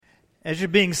As you're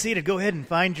being seated, go ahead and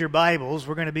find your Bibles.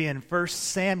 We're going to be in 1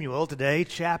 Samuel today,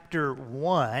 chapter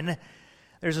 1.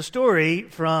 There's a story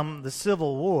from the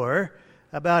Civil War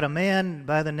about a man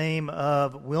by the name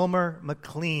of Wilmer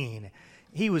McLean.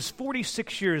 He was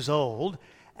 46 years old,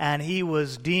 and he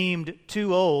was deemed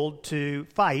too old to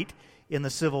fight in the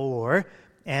Civil War.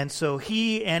 And so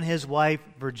he and his wife,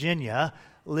 Virginia,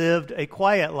 lived a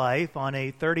quiet life on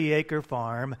a 30-acre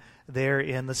farm there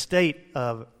in the state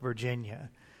of Virginia.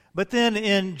 But then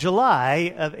in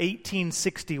July of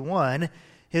 1861,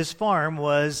 his farm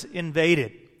was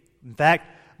invaded. In fact,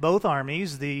 both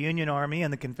armies, the Union Army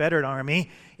and the Confederate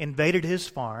Army, invaded his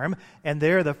farm, and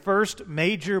there the first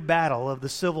major battle of the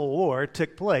Civil War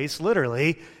took place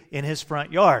literally in his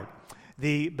front yard,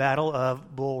 the Battle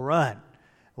of Bull Run.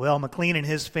 Well, McLean and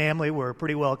his family were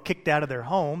pretty well kicked out of their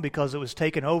home because it was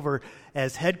taken over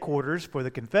as headquarters for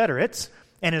the Confederates,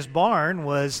 and his barn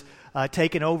was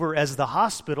taken over as the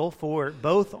hospital for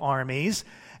both armies.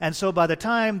 And so by the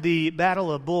time the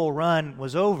Battle of Bull Run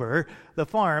was over, the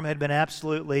farm had been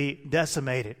absolutely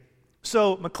decimated.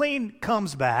 So McLean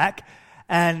comes back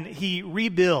and he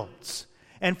rebuilds.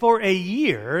 And for a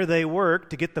year, they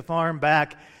worked to get the farm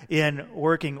back in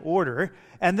working order.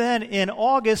 And then in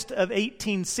August of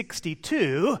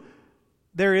 1862,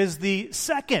 there is the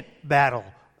second Battle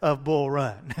of Bull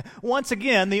Run. Once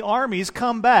again, the armies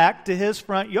come back to his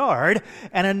front yard,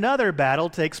 and another battle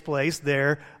takes place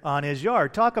there on his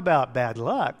yard. Talk about bad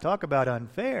luck. Talk about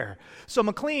unfair. So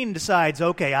McLean decides,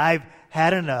 okay, I've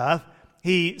had enough.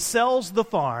 He sells the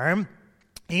farm.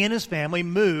 He and his family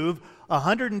move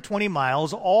 120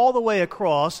 miles all the way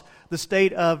across the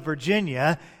state of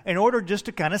Virginia in order just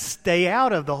to kind of stay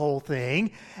out of the whole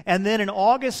thing. And then on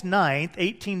August 9th,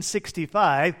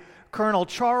 1865, Colonel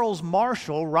Charles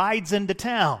Marshall rides into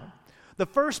town. The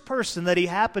first person that he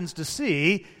happens to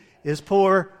see is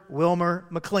poor Wilmer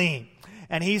McLean.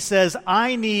 And he says,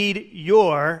 I need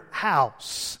your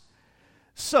house.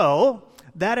 So,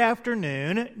 that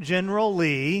afternoon, General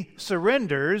Lee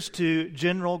surrenders to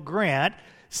General Grant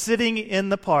sitting in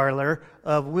the parlor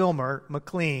of Wilmer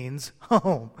McLean's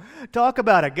home. Talk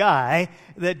about a guy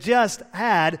that just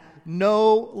had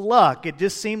no luck. It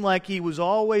just seemed like he was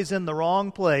always in the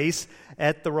wrong place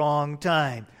at the wrong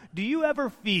time. Do you ever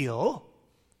feel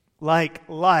like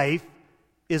life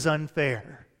is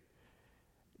unfair?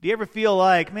 Do you ever feel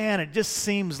like, man, it just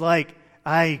seems like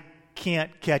I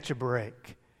can't catch a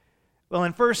break? Well,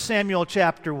 in 1 Samuel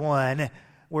chapter 1,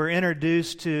 we're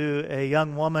introduced to a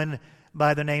young woman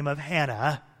by the name of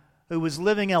Hannah who was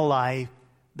living a life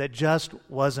that just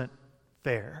wasn't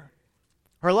fair.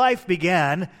 Her life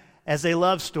began as a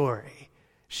love story.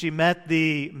 She met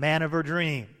the man of her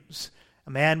dreams, a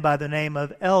man by the name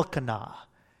of Elkanah.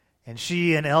 And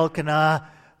she and Elkanah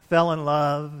fell in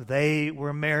love. They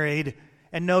were married,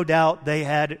 and no doubt they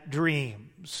had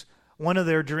dreams. One of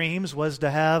their dreams was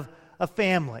to have a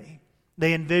family.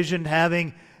 They envisioned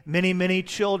having many, many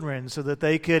children so that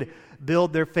they could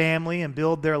build their family and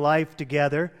build their life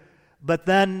together. But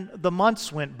then the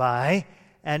months went by,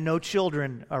 and no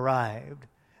children arrived.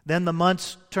 Then the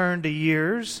months turned to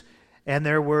years, and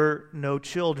there were no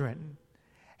children.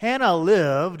 Hannah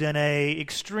lived in an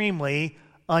extremely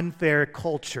unfair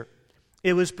culture.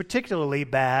 It was particularly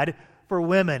bad for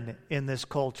women in this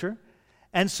culture,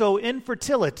 and so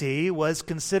infertility was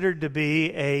considered to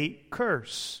be a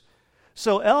curse.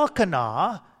 So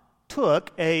Elkanah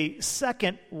took a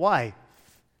second wife,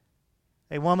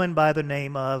 a woman by the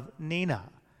name of Nina,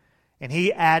 and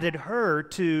he added her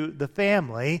to the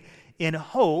family in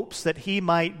hopes that he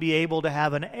might be able to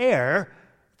have an heir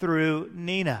through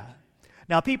Nina.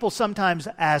 Now, people sometimes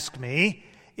ask me,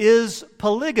 is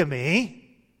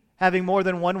polygamy, having more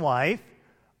than one wife,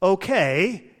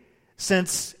 okay,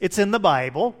 since it's in the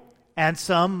Bible, and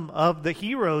some of the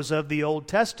heroes of the Old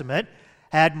Testament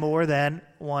had more than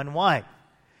one wife?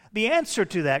 The answer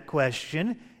to that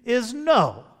question is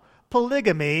no.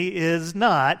 Polygamy is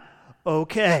not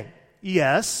okay.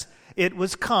 Yes, it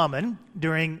was common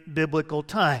during biblical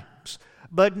times.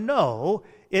 But no,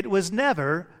 it was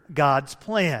never God's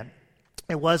plan.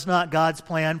 It was not God's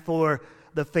plan for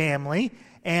the family,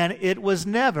 and it was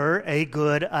never a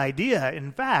good idea.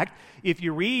 In fact, if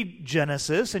you read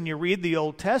Genesis and you read the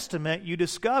Old Testament, you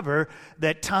discover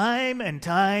that time and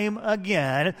time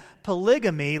again,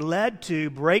 polygamy led to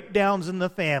breakdowns in the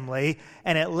family,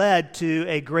 and it led to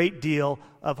a great deal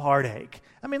of heartache.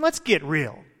 I mean, let's get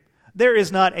real. There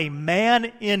is not a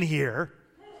man in here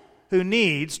who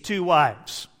needs two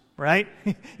wives, right?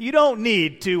 You don't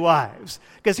need two wives.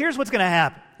 Because here's what's going to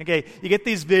happen. Okay, you get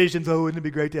these visions, oh, wouldn't it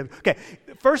be great to have... Okay,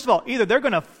 first of all, either they're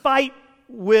going to fight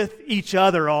with each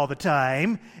other all the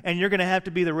time, and you're going to have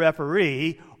to be the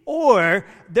referee, or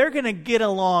they're going to get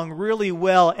along really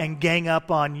well and gang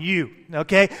up on you,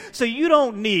 okay? So you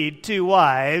don't need two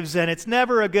wives, and it's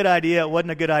never a good idea. It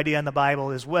wasn't a good idea in the Bible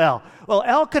as well. Well,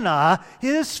 Elkanah,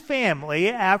 his family,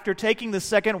 after taking the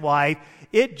second wife,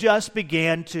 it just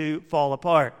began to fall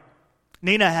apart.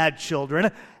 Nina had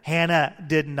children. Hannah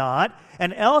did not.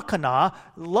 And Elkanah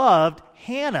loved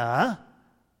Hannah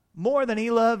more than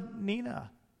he loved Nina.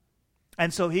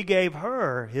 And so he gave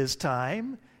her his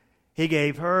time. He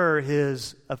gave her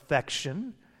his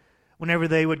affection. Whenever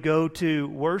they would go to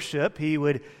worship, he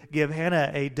would give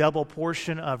Hannah a double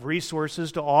portion of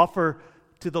resources to offer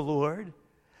to the Lord.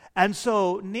 And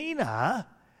so Nina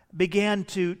began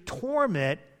to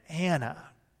torment Hannah.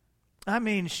 I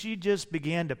mean, she just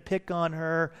began to pick on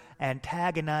her,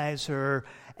 antagonize her,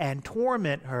 and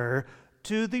torment her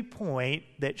to the point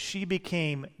that she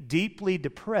became deeply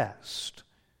depressed.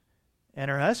 And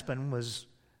her husband was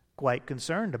quite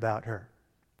concerned about her.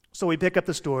 So we pick up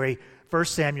the story, 1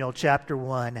 Samuel chapter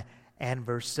 1 and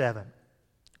verse 7.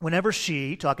 Whenever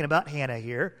she, talking about Hannah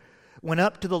here, went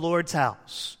up to the Lord's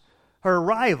house, her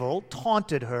rival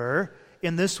taunted her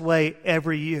in this way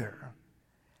every year.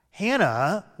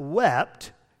 Hannah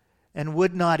wept and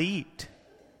would not eat.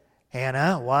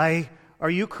 Hannah, why are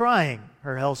you crying?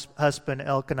 Her husband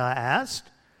Elkanah asked.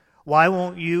 Why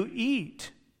won't you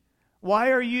eat?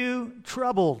 Why are you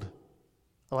troubled?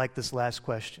 I like this last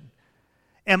question.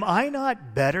 Am I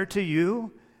not better to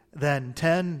you than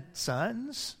 10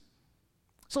 sons?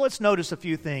 So let's notice a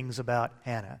few things about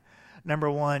Hannah.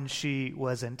 Number one, she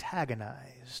was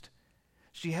antagonized.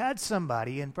 She had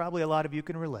somebody, and probably a lot of you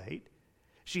can relate,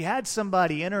 she had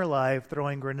somebody in her life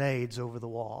throwing grenades over the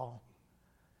wall.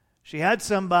 She had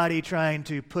somebody trying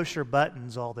to push her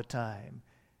buttons all the time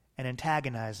and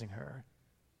antagonizing her.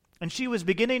 And she was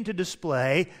beginning to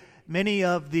display many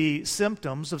of the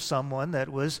symptoms of someone that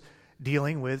was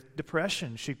dealing with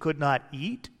depression. She could not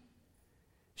eat.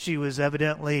 She was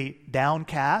evidently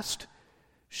downcast.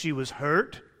 She was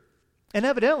hurt. And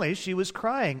evidently she was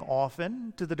crying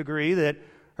often to the degree that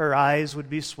her eyes would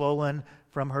be swollen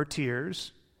from her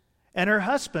tears. And her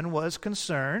husband was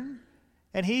concerned,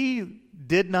 and he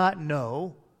did not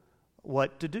know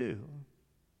what to do.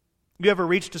 You ever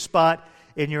reached a spot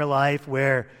in your life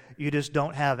where you just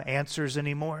don't have answers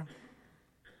anymore?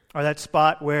 Or that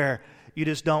spot where you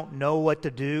just don't know what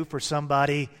to do for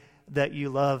somebody that you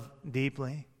love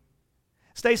deeply?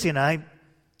 Stacy and I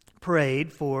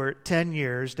prayed for 10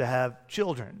 years to have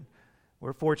children.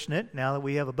 We're fortunate now that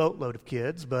we have a boatload of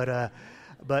kids, but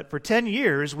for 10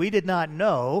 years we did not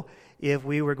know if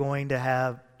we were going to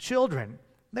have children.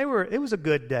 It was a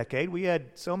good decade. We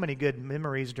had so many good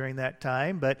memories during that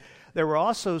time, but there were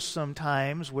also some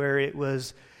times where it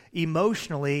was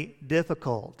emotionally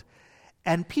difficult.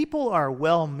 And people are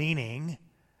well-meaning,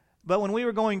 but when we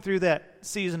were going through that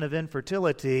season of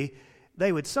infertility,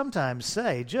 they would sometimes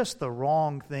say just the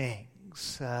wrong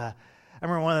things. I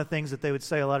remember one of the things that they would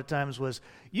say a lot of times was,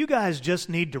 you guys just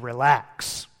need to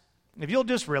relax. If you'll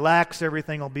just relax,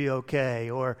 everything will be okay.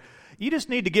 Or, you just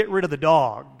need to get rid of the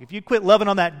dog. If you quit loving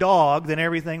on that dog, then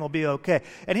everything will be okay.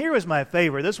 And here was my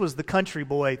favorite. This was the country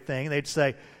boy thing. They'd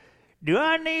say, do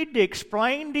I need to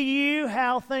explain to you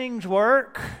how things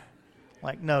work?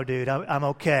 Like, no, dude, I'm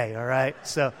okay, all right?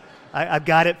 So I've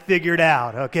got it figured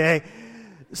out, okay?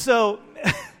 So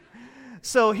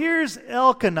here's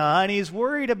Elkanah, and he's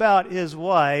worried about his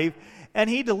wife, and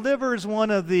he delivers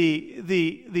one of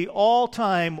the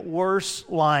all-time worst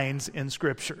lines in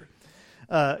Scripture.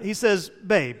 He says,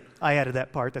 babe, I added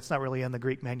that part. That's not really in the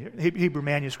Greek Hebrew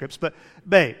manuscripts, but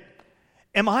babe,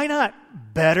 am I not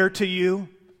better to you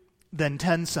than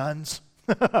 10 sons?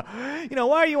 Why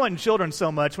are you wanting children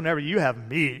so much whenever you have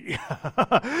me?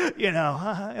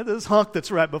 This hunk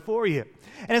that's right before you.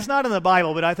 And it's not in the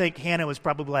Bible, but I think Hannah was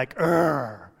probably like,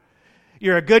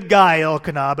 you're a good guy,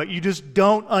 Elkanah, but you just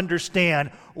don't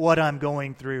understand what I'm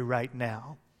going through right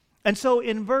now. And so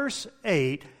in verse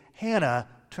 8, Hannah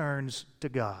turns to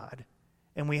God.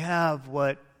 And we have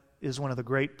what is one of the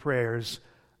great prayers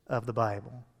of the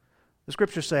Bible. The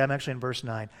Scriptures say, I'm actually in verse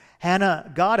 9,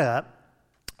 Hannah got up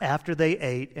after they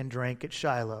ate and drank at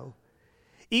Shiloh.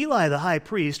 Eli the high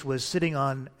priest was sitting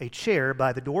on a chair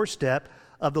by the doorstep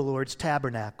of the Lord's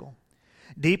tabernacle.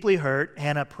 Deeply hurt,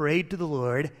 Hannah prayed to the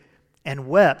Lord and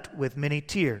wept with many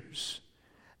tears.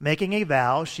 Making a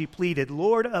vow, she pleaded,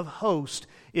 Lord of hosts,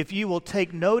 if you will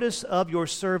take notice of your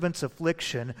servant's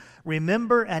affliction,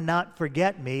 remember and not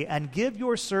forget me, and give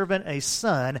your servant a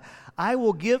son, I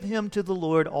will give him to the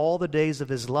Lord all the days of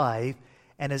his life,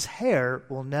 and his hair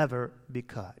will never be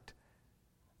cut.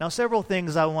 Now, several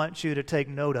things I want you to take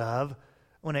note of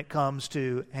when it comes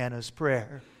to Hannah's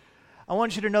prayer. I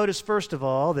want you to notice, first of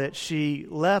all, that she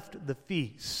left the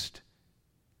feast.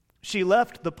 She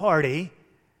left the party,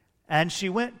 and she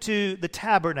went to the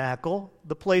tabernacle,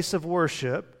 the place of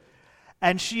worship,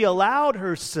 and she allowed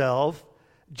herself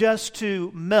just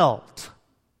to melt,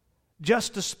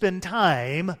 just to spend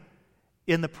time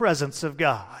in the presence of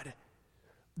God.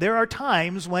 There are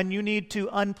times when you need to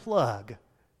unplug.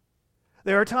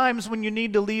 There are times when you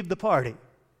need to leave the party,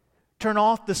 turn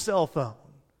off the cell phone,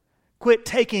 quit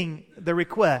taking the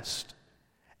request,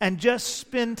 and just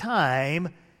spend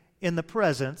time in the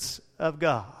presence of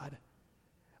God.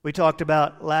 We talked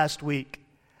about last week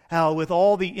how with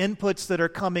all the inputs that are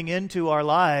coming into our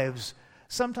lives,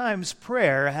 sometimes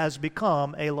prayer has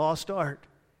become a lost art.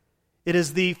 It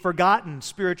is the forgotten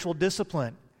spiritual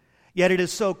discipline, yet it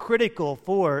is so critical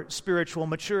for spiritual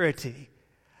maturity.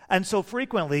 And so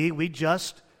frequently we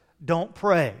just don't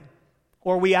pray,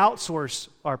 or we outsource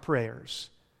our prayers.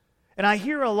 And I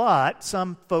hear a lot,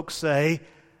 some folks say,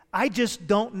 I just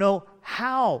don't know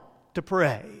how to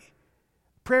pray.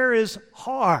 Prayer is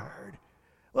hard.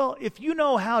 Well, if you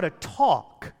know how to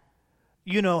talk,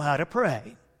 you know how to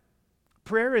pray.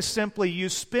 Prayer is simply you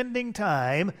spending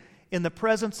time in the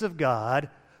presence of God,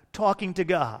 talking to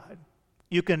God.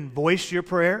 You can voice your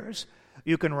prayers,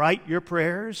 you can write your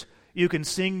prayers, you can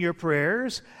sing your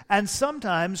prayers, and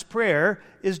sometimes prayer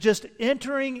is just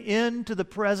entering into the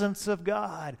presence of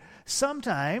God.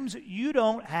 Sometimes you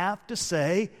don't have to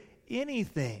say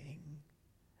anything.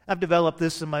 I've developed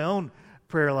this in my own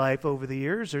prayer life over the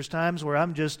years. There's times where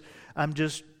I'm just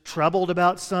troubled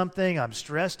about something, I'm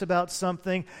stressed about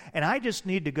something, and I just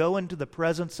need to go into the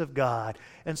presence of God.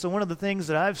 And so one of the things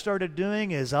that I've started doing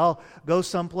is I'll go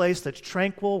someplace that's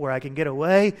tranquil where I can get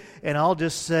away, and I'll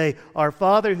just say, Our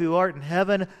Father who art in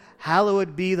heaven,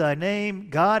 hallowed be thy name.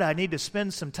 God, I need to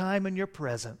spend some time in your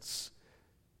presence.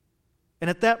 And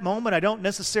at that moment, I don't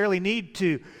necessarily need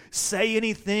to say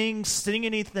anything, sing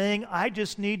anything. I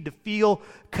just need to feel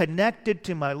connected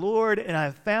to my Lord. And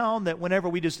I've found that whenever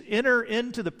we just enter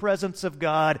into the presence of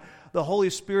God, the Holy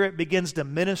Spirit begins to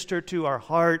minister to our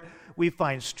heart. We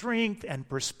find strength and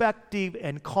perspective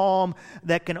and calm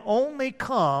that can only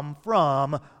come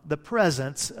from the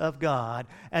presence of God.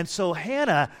 And so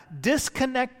Hannah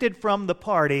disconnected from the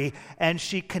party, and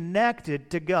she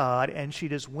connected to God, and she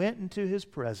just went into His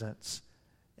presence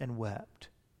and wept.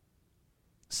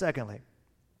 Secondly,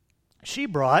 she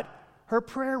brought her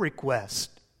prayer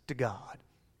request to God.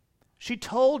 She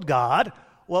told God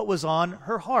what was on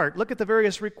her heart. Look at the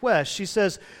various requests. She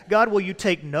says, God, will you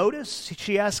take notice?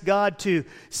 She asked God to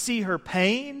see her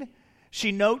pain.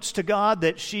 She notes to God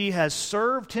that she has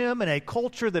served Him in a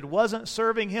culture that wasn't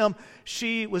serving Him.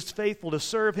 She was faithful to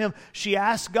serve Him. She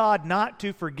asked God not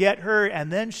to forget her,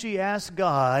 and then she asked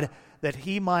God that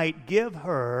He might give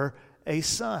her a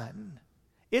son.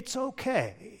 It's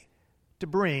okay to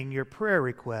bring your prayer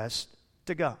request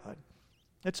to God.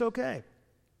 It's okay.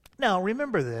 Now,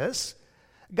 remember this.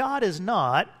 God is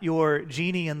not your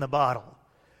genie in the bottle.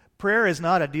 Prayer is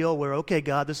not a deal where, okay,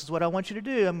 God, this is what I want you to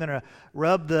do. I'm going to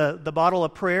rub the bottle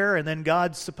of prayer, and then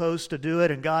God's supposed to do it,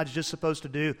 and God's just supposed to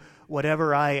do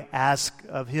whatever I ask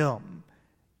of Him.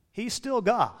 He's still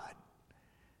God.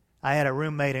 I had a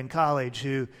roommate in college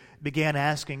who began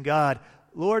asking God,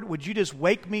 Lord, would you just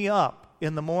wake me up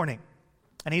in the morning?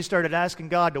 And he started asking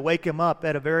God to wake him up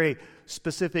at a very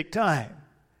specific time.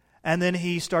 And then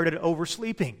he started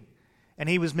oversleeping. And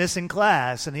he was missing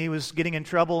class, and he was getting in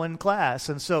trouble in class.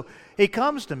 And so he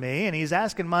comes to me, and he's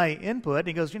asking my input. And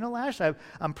he goes, Lash,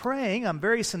 I'm praying. I'm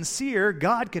very sincere.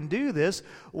 God can do this.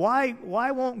 Why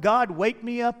won't God wake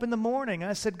me up in the morning?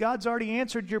 I said, God's already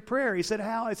answered your prayer. He said,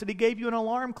 how? I said, He gave you an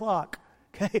alarm clock.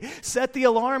 Okay, set the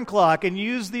alarm clock and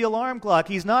use the alarm clock.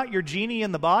 He's not your genie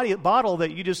in the bottle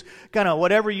that you just kind of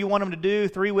whatever you want him to do,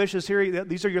 3 wishes here,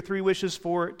 these are your 3 wishes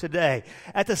for today.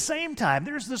 At the same time,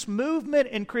 there's this movement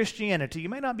in Christianity. You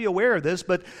may not be aware of this,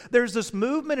 but there's this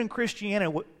movement in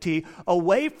Christianity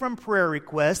away from prayer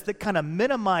requests that kind of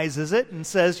minimizes it and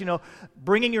says,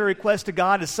 bringing your request to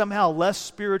God is somehow less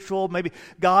spiritual. Maybe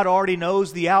God already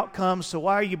knows the outcome, so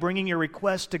why are you bringing your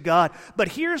request to God? But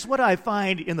here's what I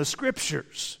find in the Scriptures.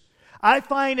 I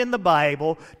find in the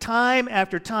Bible, time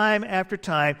after time after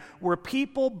time, where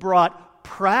people brought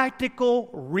practical,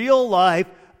 real-life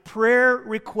prayer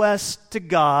requests to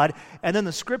God, and then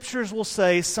the Scriptures will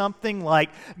say something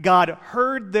like, God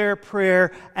heard their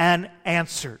prayer and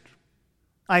answered.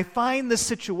 I find this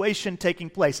situation taking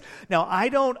place. Now, I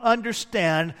don't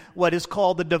understand what is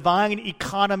called the divine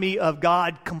economy of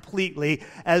God completely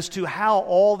as to how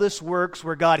all this works,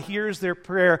 where God hears their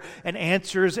prayer and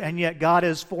answers, and yet God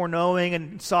is foreknowing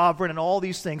and sovereign and all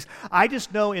these things. I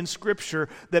just know in Scripture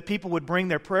that people would bring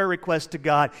their prayer requests to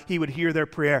God, He would hear their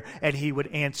prayer, and He would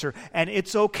answer. And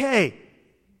it's okay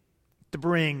to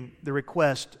bring the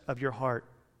request of your heart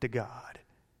to God.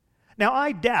 Now,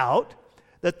 I doubt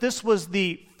that this was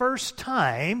the first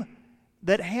time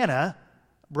that Hannah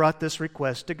brought this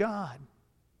request to God.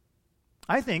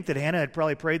 I think that Hannah had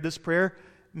probably prayed this prayer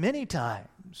many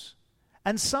times.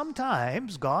 And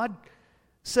sometimes God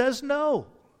says no.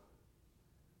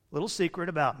 Little secret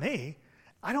about me,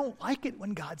 I don't like it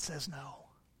when God says no.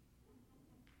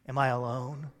 Am I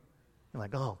alone? You're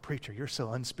like, oh, preacher, you're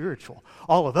so unspiritual.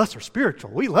 All of us are spiritual.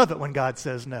 We love it when God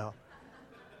says no.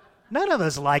 None of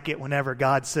us like it whenever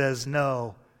God says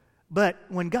no. But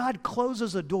when God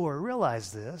closes a door,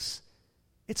 realize this,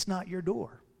 it's not your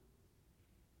door.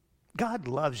 God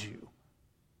loves you.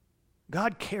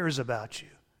 God cares about you.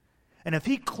 And if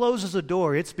He closes a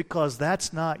door, it's because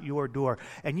that's not your door.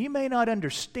 And you may not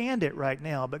understand it right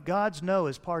now, but God's no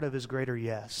is part of His greater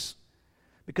yes.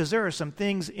 Because there are some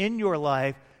things in your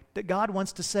life that God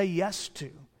wants to say yes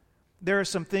to. There are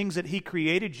some things that He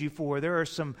created you for. There are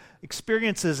some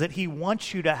experiences that He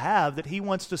wants you to have, that He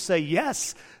wants to say,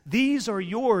 yes, these are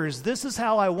yours. This is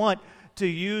how I want to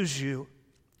use you.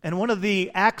 And one of the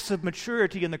acts of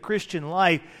maturity in the Christian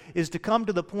life is to come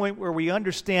to the point where we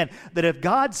understand that if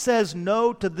God says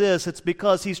no to this, it's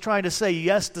because He's trying to say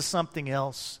yes to something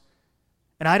else.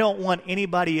 And I don't want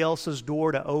anybody else's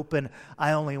door to open.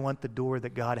 I only want the door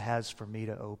that God has for me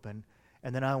to open.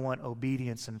 And then I want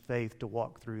obedience and faith to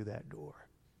walk through that door.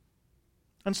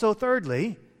 And so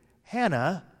thirdly,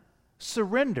 Hannah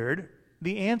surrendered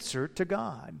the answer to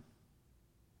God.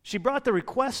 She brought the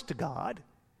request to God,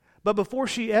 but before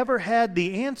she ever had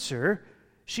the answer,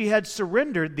 she had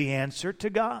surrendered the answer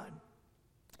to God.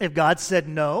 If God said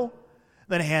no,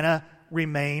 then Hannah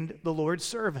remained the Lord's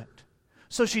servant.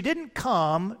 So she didn't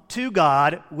come to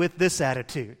God with this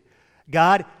attitude.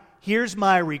 God, here's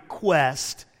my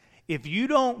request. If you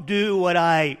don't do what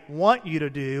I want you to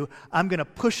do, I'm going to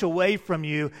push away from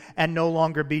you and no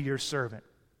longer be your servant.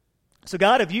 So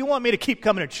God, if you want me to keep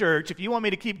coming to church, if you want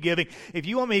me to keep giving, if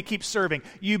you want me to keep serving,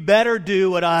 you better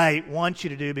do what I want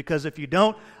you to do, because if you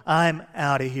don't, I'm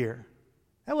out of here.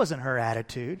 That wasn't her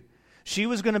attitude. She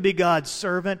was going to be God's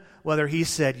servant, whether He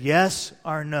said yes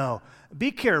or no.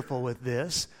 Be careful with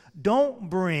this. Don't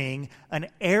bring an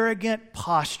arrogant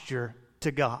posture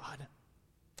to God.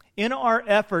 In our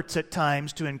efforts at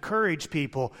times to encourage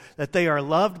people that they are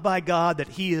loved by God, that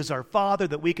He is our Father,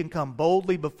 that we can come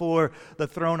boldly before the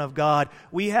throne of God,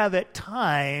 we have at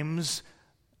times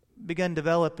begun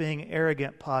developing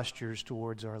arrogant postures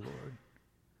towards our Lord.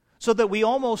 So that we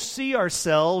almost see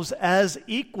ourselves as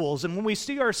equals. And when we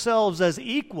see ourselves as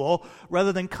equal,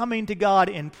 rather than coming to God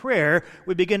in prayer,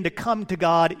 we begin to come to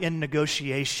God in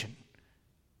negotiation.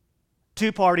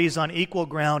 Two parties on equal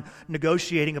ground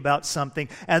negotiating about something,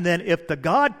 and then if the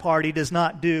God party does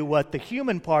not do what the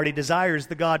human party desires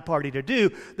the God party to do,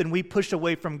 then we push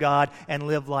away from God and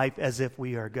live life as if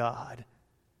we are God.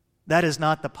 That is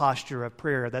not the posture of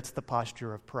prayer, that's the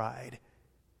posture of pride.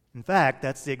 In fact,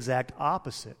 that's the exact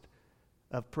opposite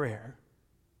of prayer.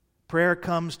 Prayer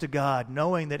comes to God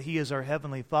knowing that He is our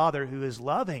Heavenly Father who is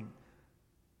loving,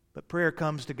 but prayer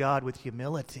comes to God with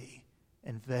humility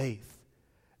and faith.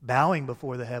 Bowing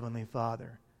before the Heavenly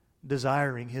Father,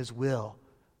 desiring His will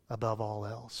above all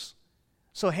else.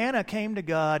 So Hannah came to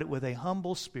God with a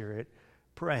humble spirit,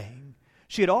 praying.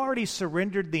 She had already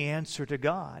surrendered the answer to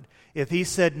God. If He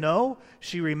said no,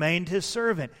 she remained His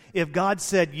servant. If God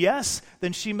said yes,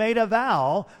 then she made a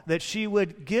vow that she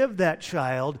would give that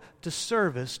child to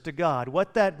service to God.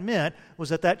 What that meant was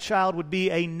that that child would be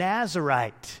a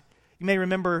Nazirite. You may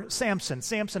remember Samson.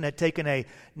 Samson had taken a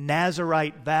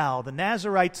Nazirite vow. The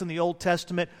Nazirites in the Old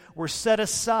Testament were set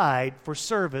aside for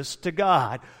service to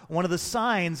God. One of the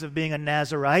signs of being a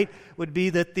Nazirite would be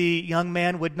that the young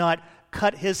man would not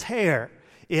cut his hair.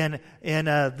 In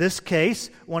this case,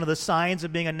 one of the signs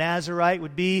of being a Nazirite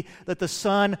would be that the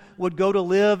son would go to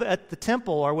live at the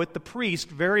temple or with the priest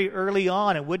very early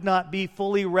on and would not be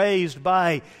fully raised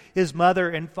by his mother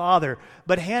and father.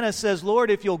 But Hannah says, Lord,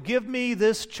 if you'll give me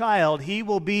this child, he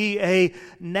will be a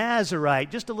Nazirite.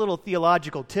 Just a little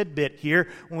theological tidbit here.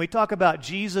 When we talk about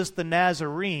Jesus the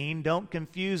Nazarene, don't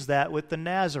confuse that with the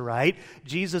Nazirite.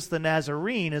 Jesus the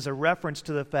Nazarene is a reference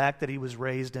to the fact that he was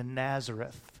raised in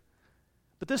Nazareth.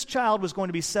 But this child was going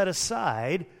to be set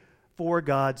aside for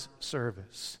God's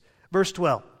service. Verse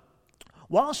 12.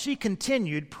 while she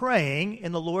continued praying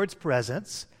in the Lord's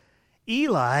presence,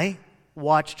 Eli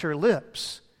watched her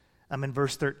lips. I'm in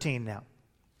verse 13 now.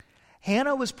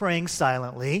 Hannah was praying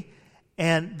silently,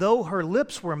 and though her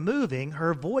lips were moving,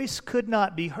 her voice could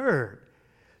not be heard.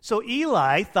 So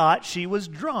Eli thought she was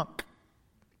drunk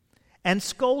and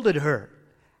scolded her.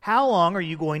 How long are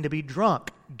you going to be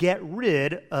drunk? Get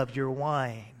rid of your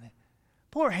wine.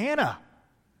 Poor Hannah.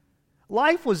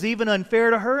 Life was even unfair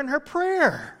to her in her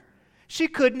prayer. She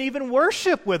couldn't even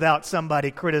worship without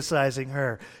somebody criticizing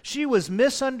her. She was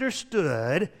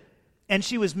misunderstood, and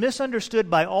she was misunderstood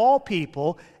by all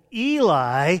people.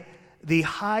 Eli, the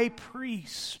high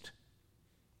priest.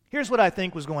 Here's what I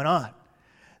think was going on.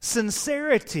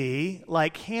 Sincerity,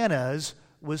 like Hannah's,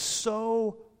 was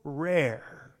so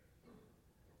rare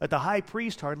that the high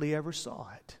priest hardly ever saw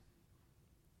it.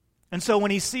 And so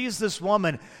when he sees this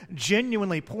woman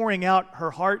genuinely pouring out her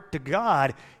heart to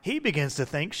God, he begins to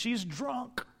think she's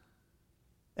drunk.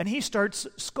 And he starts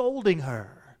scolding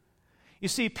her. You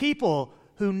see, people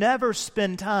who never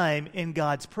spend time in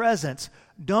God's presence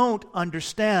don't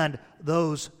understand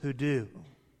those who do.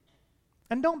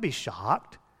 And don't be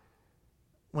shocked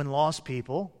when lost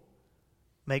people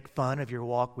make fun of your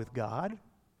walk with God.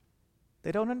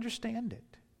 They don't understand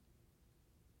it.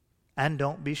 And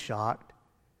don't be shocked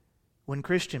when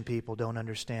Christian people don't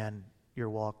understand your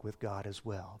walk with God as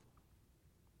well.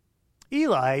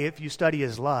 Eli, if you study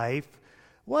his life,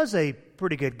 was a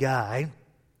pretty good guy,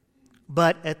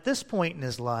 but at this point in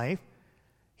his life,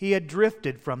 he had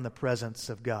drifted from the presence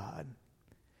of God.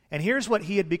 And here's what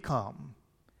he had become.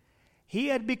 He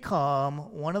had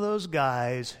become one of those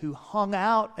guys who hung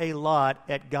out a lot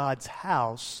at God's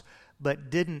house, but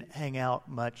didn't hang out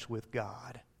much with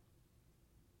God.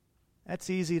 That's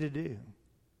easy to do.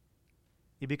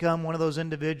 You become one of those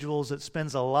individuals that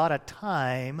spends a lot of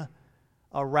time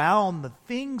around the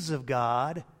things of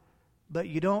God, but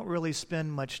you don't really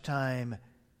spend much time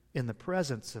in the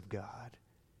presence of God.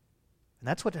 And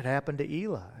that's what had happened to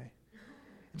Eli.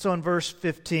 And so in verse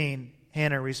 15,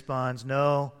 Hannah responds,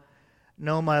 No,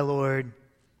 my Lord,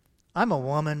 I'm a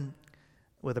woman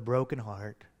with a broken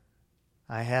heart.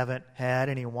 I haven't had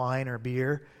any wine or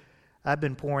beer. I've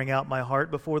been pouring out my heart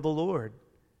before the Lord.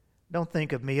 Don't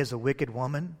think of me as a wicked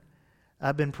woman.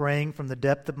 I've been praying from the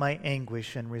depth of my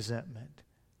anguish and resentment.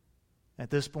 At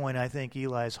this point, I think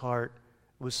Eli's heart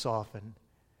was softened.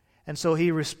 And so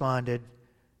he responded,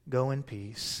 Go in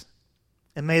peace.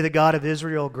 And may the God of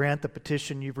Israel grant the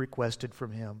petition you've requested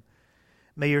from him.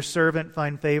 May your servant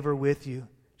find favor with you,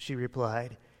 she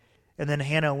replied. And then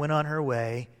Hannah went on her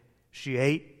way. She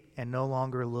ate and no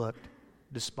longer looked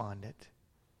despondent.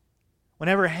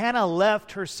 Whenever Hannah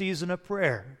left her season of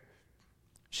prayer,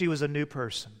 she was a new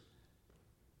person.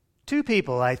 Two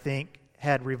people, I think,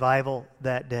 had revival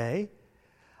that day.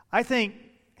 I think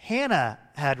Hannah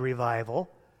had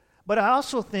revival, but I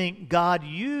also think God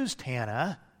used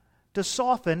Hannah to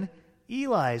soften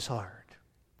Eli's heart.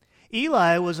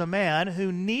 Eli was a man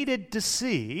who needed to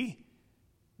see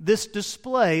this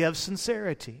display of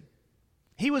sincerity.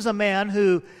 He was a man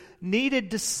who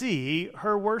needed to see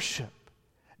her worship.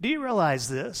 Do you realize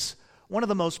this? One of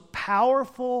the most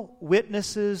powerful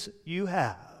witnesses you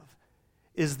have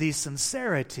is the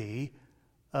sincerity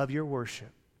of your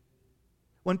worship.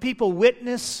 When people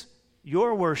witness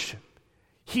your worship,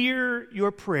 hear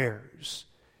your prayers,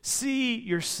 see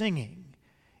your singing,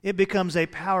 it becomes a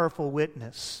powerful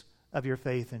witness of your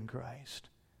faith in Christ.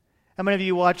 How many of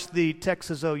you watched the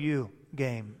Texas OU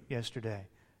game yesterday?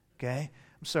 Okay?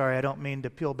 I'm sorry, I don't mean to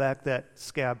peel back that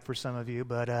scab for some of you,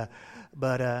 but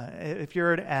if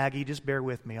you're an Aggie, just bear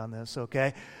with me on this,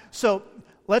 okay? So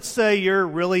let's say you're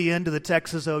really into the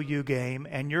Texas OU game,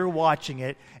 and you're watching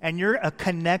it, and you're a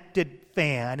connected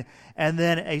fan, and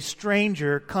then a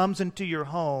stranger comes into your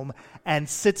home and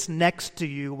sits next to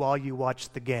you while you watch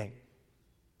the game,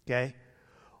 okay?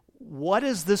 What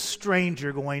is this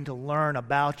stranger going to learn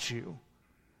about you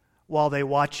while they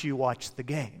watch you watch the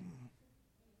game?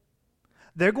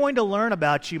 They're going to learn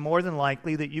about you more than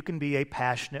likely that you can be a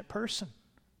passionate person.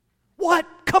 What?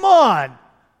 Come on!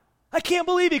 I can't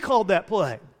believe he called that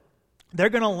play. They're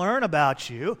going to learn about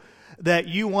you that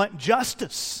you want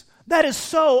justice. That is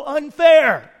so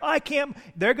unfair.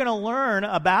 They're going to learn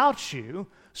about you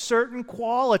certain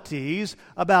qualities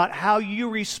about how you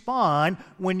respond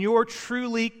when you're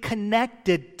truly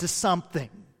connected to something.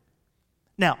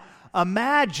 Now,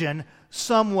 imagine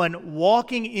someone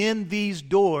walking in these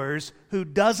doors who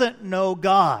doesn't know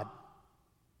God,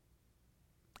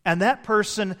 and that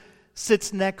person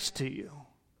sits next to you.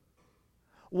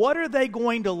 What are they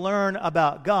going to learn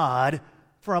about God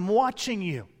from watching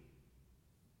you?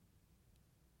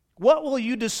 What will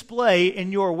you display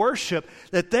in your worship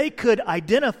that they could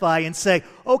identify and say,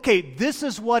 okay, this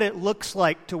is what it looks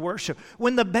like to worship?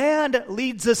 When the band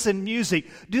leads us in music,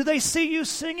 do they see you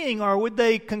singing, or would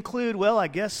they conclude, well, I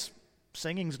guess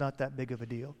singing's not that big of a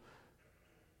deal?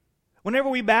 Whenever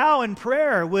we bow in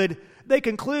prayer, would they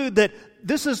conclude that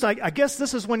this is like, I guess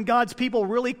this is when God's people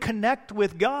really connect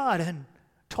with God and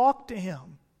talk to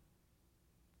Him?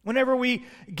 Whenever we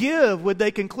give, would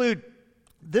they conclude,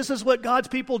 this is what God's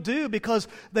people do because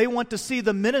they want to see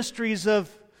the ministries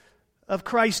of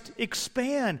Christ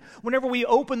expand? Whenever we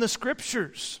open the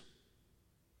Scriptures,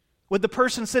 would the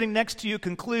person sitting next to you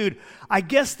conclude, I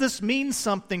guess this means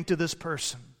something to this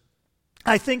person?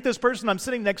 I think this person I'm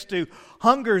sitting next to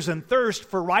hungers and thirsts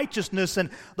for righteousness, and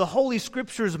the Holy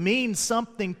Scriptures mean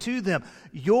something to them.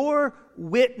 Your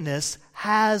witness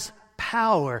has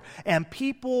power, and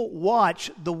people watch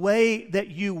the way that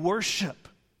you worship.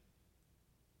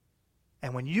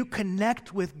 And when you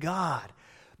connect with God,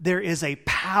 there is a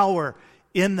power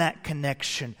in that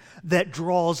connection that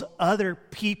draws other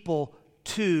people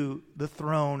to the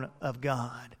throne of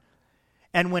God.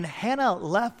 And when Hannah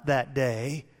left that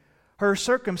day, her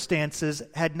circumstances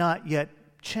had not yet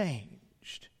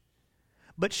changed,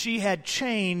 but she had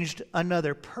changed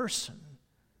another person,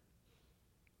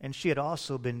 and she had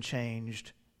also been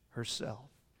changed herself.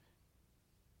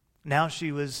 Now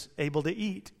she was able to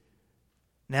eat.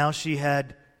 Now she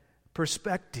had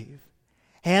perspective.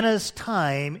 Hannah's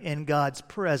time in God's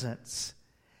presence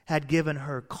had given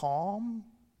her calm,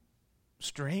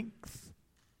 strength,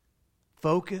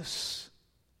 focus,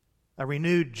 a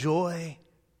renewed joy,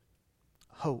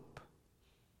 hope.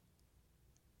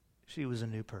 She was a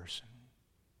new person.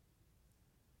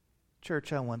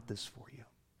 Church, I want this for you.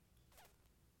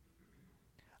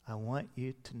 I want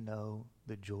you to know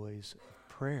the joys of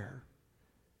prayer.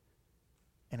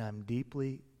 And I'm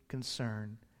deeply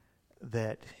concerned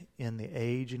that in the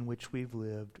age in which we've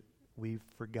lived, we've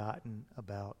forgotten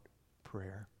about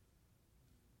prayer.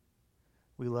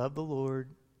 We love the Lord.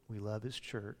 We love His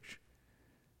church.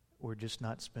 We're just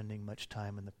not spending much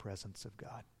time in the presence of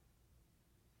God.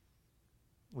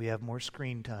 We have more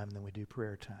screen time than we do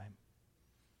prayer time.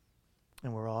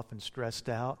 And we're often stressed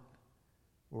out.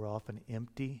 We're often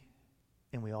empty.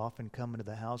 And we often come into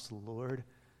the house of the Lord,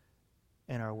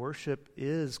 and our worship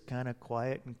is kind of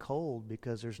quiet and cold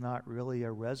because there's not really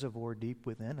a reservoir deep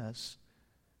within us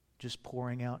just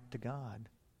pouring out to God.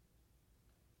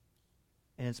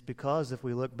 And it's because if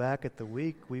we look back at the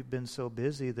week, we've been so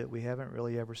busy that we haven't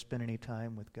really ever spent any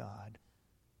time with God.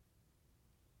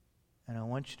 And I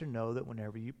want you to know that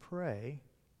whenever you pray,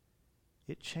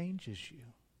 it changes you.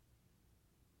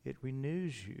 It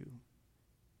renews you.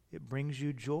 It brings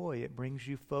you joy. It brings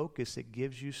you focus. It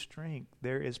gives you strength.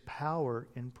 There is power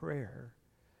in prayer.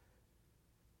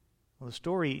 Well, the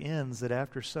story ends that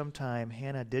after some time,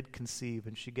 Hannah did conceive,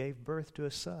 and she gave birth to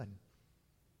a son.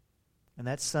 And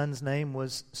that son's name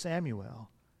was Samuel,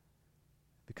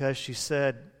 because she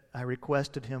said, I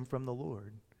requested him from the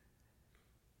Lord.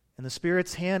 And the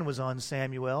Spirit's hand was on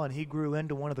Samuel, and he grew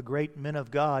into one of the great men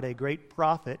of God, a great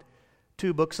prophet.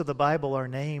 2 books of the Bible are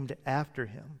named after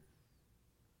him.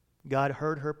 God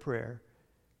heard her prayer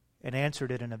and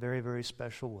answered it in a very, very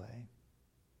special way.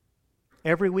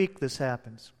 Every week this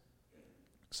happens.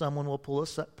 Someone will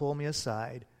pull me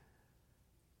aside,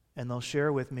 and they'll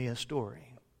share with me a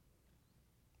story.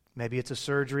 Maybe it's a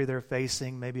surgery they're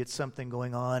facing. Maybe it's something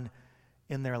going on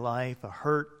in their life, a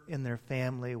hurt in their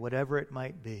family, whatever it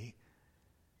might be.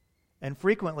 And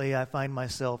frequently I find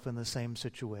myself in the same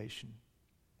situation.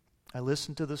 I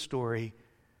listen to the story,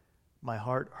 my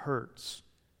heart hurts,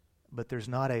 but there's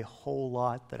not a whole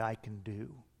lot that I can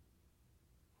do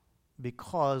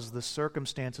because the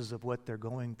circumstances of what they're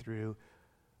going through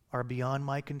are beyond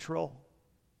my control.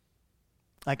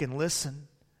 I can listen.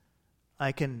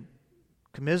 I can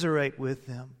commiserate with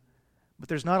them, but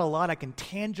there's not a lot I can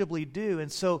tangibly do. And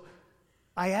so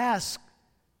I ask,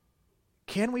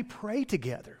 can we pray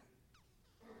together?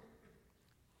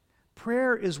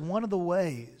 Prayer is one of the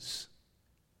ways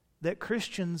that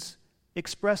Christians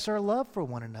express our love for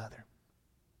one another.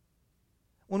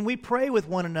 When we pray with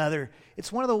one another,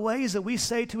 it's one of the ways that we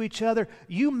say to each other,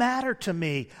 you matter to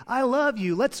me. I love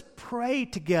you. Let's pray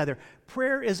together.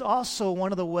 Prayer is also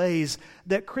one of the ways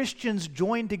that Christians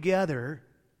join together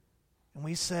and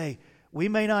we say, we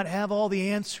may not have all the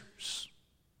answers,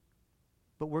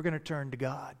 but we're going to turn to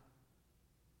God.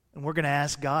 And we're going to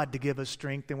ask God to give us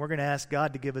strength, and we're going to ask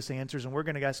God to give us answers, and we're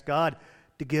going to ask God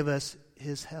to give us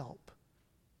His help.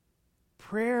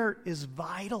 Prayer is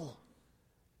vital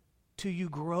to you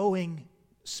growing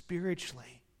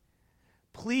spiritually.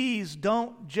 Please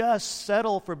don't just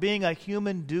settle for being a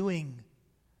human doing.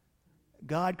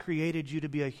 God created you to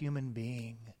be a human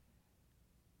being.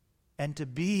 And to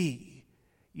be,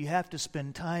 you have to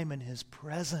spend time in His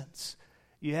presence.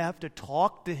 You have to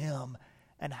talk to Him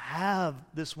and have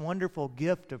this wonderful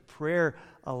gift of prayer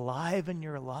alive in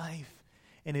your life.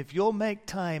 And if you'll make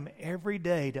time every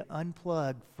day to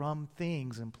unplug from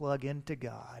things and plug into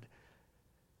God,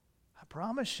 I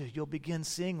promise you, you'll begin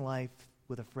seeing life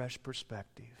with a fresh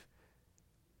perspective.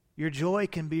 Your joy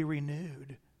can be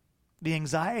renewed. The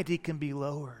anxiety can be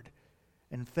lowered.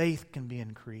 And faith can be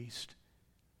increased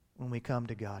when we come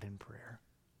to God in prayer.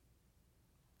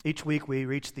 Each week we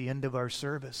reach the end of our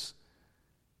service.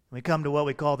 We come to what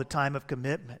we call the time of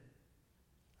commitment.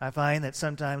 I find that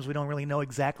sometimes we don't really know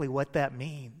exactly what that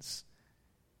means.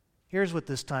 Here's what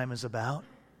this time is about.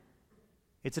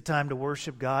 It's a time to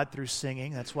worship God through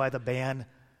singing. That's why the band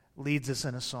leads us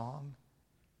in a song.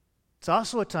 It's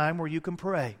also a time where you can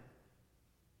pray.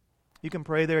 You can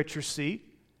pray there at your seat.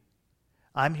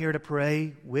 I'm here to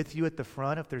pray with you at the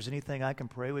front. If there's anything I can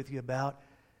pray with you about,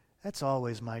 that's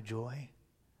always my joy.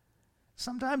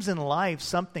 Sometimes in life,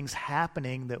 something's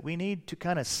happening that we need to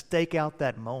kind of stake out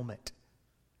that moment.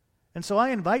 And so I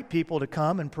invite people to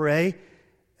come and pray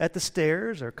at the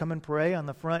stairs or come and pray on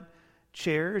the front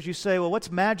chairs. You say, well,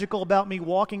 what's magical about me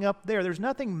walking up there? There's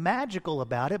nothing magical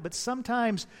about it, but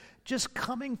sometimes just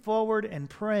coming forward and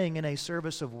praying in a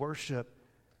service of worship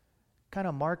kind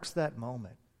of marks that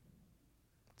moment.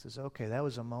 It says, okay, that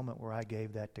was a moment where I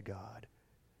gave that to God.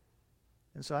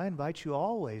 And so I invite you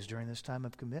always during this time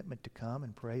of commitment to come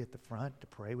and pray at the front, to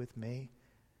pray with me.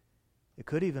 It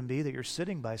could even be that you're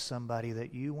sitting by somebody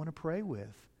that you want to pray with.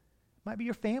 It might be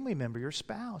your family member, your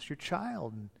spouse, your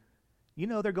child, and you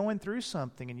know they're going through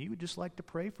something and you would just like to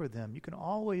pray for them. You can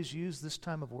always use this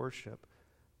time of worship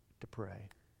to pray.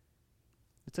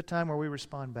 It's a time where we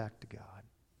respond back to God.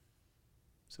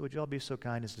 So would you all be so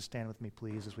kind as to stand with me,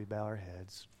 please, as we bow our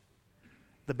heads.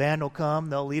 The band will come.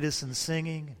 They'll lead us in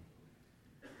singing.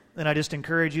 Then I just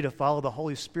encourage you to follow the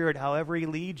Holy Spirit however He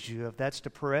leads you, if that's to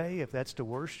pray, if that's to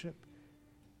worship.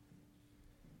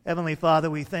 Heavenly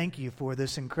Father, we thank you for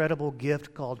this incredible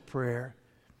gift called prayer.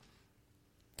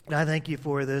 And I thank you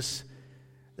for this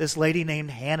lady named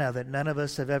Hannah that none of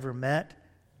us have ever met.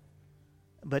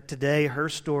 But today her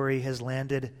story has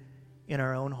landed in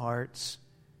our own hearts.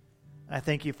 I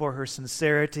thank you for her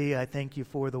sincerity. I thank you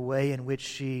for the way in which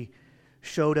she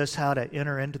showed us how to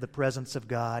enter into the presence of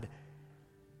God.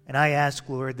 And I ask,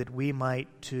 Lord, that we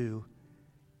might too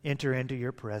enter into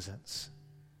your presence.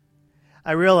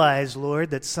 I realize,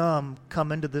 Lord, that some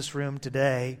come into this room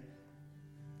today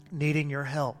needing your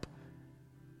help.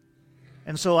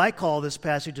 And so I call this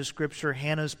passage of Scripture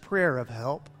Hannah's prayer of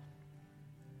help.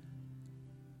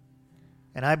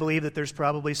 And I believe that there's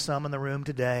probably some in the room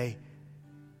today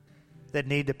that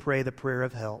need to pray the prayer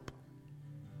of help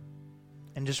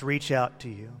and just reach out to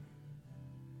you.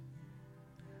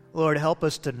 Lord, help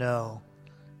us to know.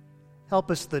 Help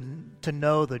us to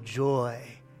know the joy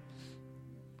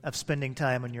of spending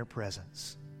time in your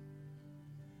presence.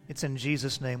 It's in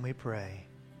Jesus' name we pray.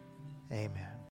 Amen.